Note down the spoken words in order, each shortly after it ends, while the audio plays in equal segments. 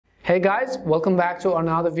Hey guys, welcome back to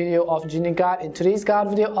another video of Genie Guide. In today's guide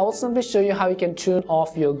video, I will simply show you how you can turn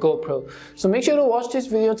off your GoPro. So make sure to watch this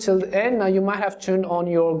video till the end. Now you might have turned on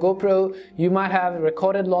your GoPro, you might have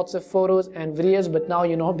recorded lots of photos and videos, but now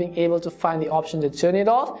you're not being able to find the option to turn it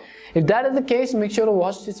off. If that is the case, make sure to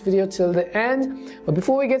watch this video till the end. But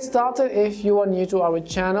before we get started, if you are new to our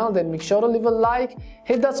channel, then make sure to leave a like,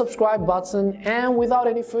 hit that subscribe button, and without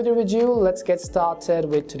any further ado, let's get started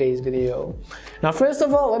with today's video. Now first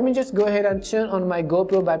of all, let me just go ahead and turn on my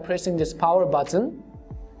GoPro by pressing this power button.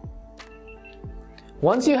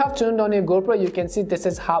 Once you have turned on your GoPro, you can see this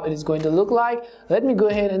is how it is going to look like. Let me go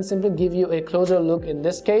ahead and simply give you a closer look. In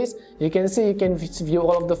this case, you can see you can view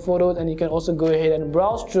all of the photos, and you can also go ahead and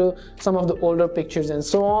browse through some of the older pictures and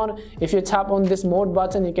so on. If you tap on this mode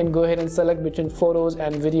button, you can go ahead and select between photos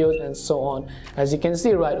and videos and so on, as you can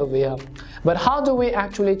see right over here. But how do we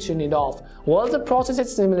actually turn it off? Well, the process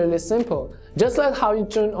is similarly simple. Just like how you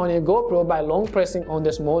turn on your GoPro by long pressing on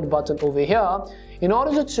this mode button over here, in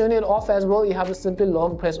order to turn it off as well, you have to simply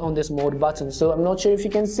long press on this mode button. So I'm not sure if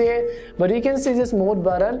you can see it, but you can see this mode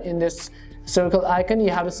button in this circle icon.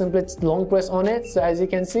 You have to simply long press on it. So as you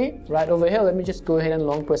can see right over here, let me just go ahead and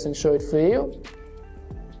long press and show it for you.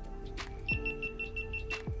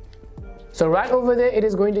 So right over there, it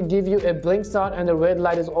is going to give you a blink sound, and the red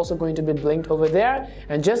light is also going to be blinked over there.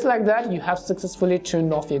 And just like that, you have successfully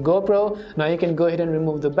turned off your GoPro. Now you can go ahead and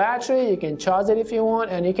remove the battery, you can charge it if you want,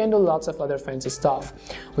 and you can do lots of other fancy stuff.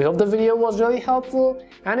 We hope the video was really helpful,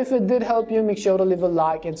 and if it did help you, make sure to leave a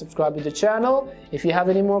like and subscribe to the channel. If you have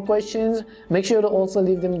any more questions, make sure to also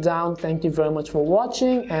leave them down. Thank you very much for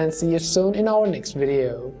watching, and see you soon in our next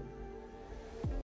video.